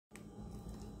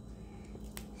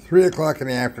3 o'clock in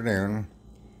the afternoon,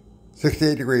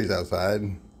 68 degrees outside.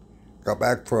 Got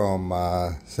back from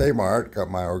Kmart, got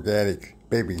my organic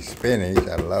baby spinach.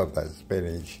 I love that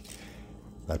spinach.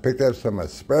 I picked up some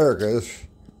asparagus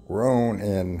grown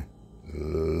in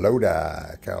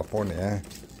Lodi, California.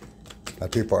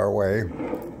 Not too far away.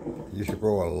 Used to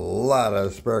grow a lot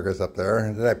of asparagus up there.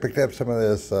 And then I picked up some of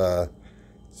this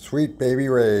Sweet Baby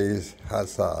Ray's hot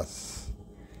sauce.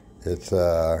 It's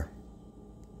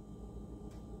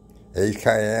aged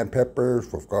cayenne peppers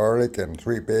with garlic and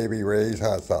Sweet Baby Ray's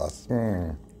hot sauce.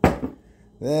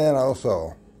 Then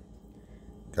also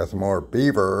got some more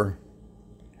Beaver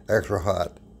extra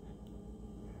hot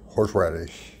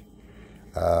horseradish.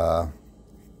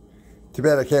 Too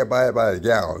bad I can't buy it by the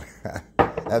gallon.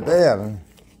 And then,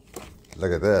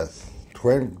 look at this.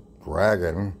 Twin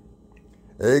Dragon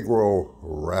egg roll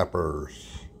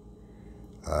wrappers.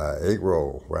 Egg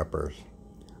roll wrappers.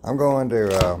 I'm going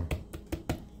to,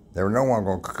 never know when I'm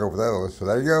going to cook over those. So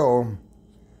there you go.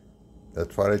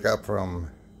 That's what I got from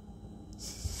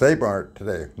Kmart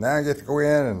today. Now I get to go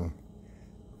in and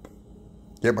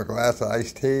get my glass of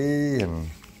iced tea and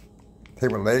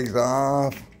take my legs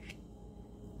off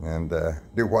and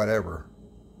do whatever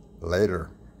later.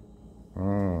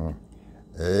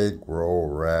 Egg roll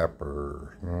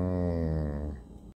wrapper.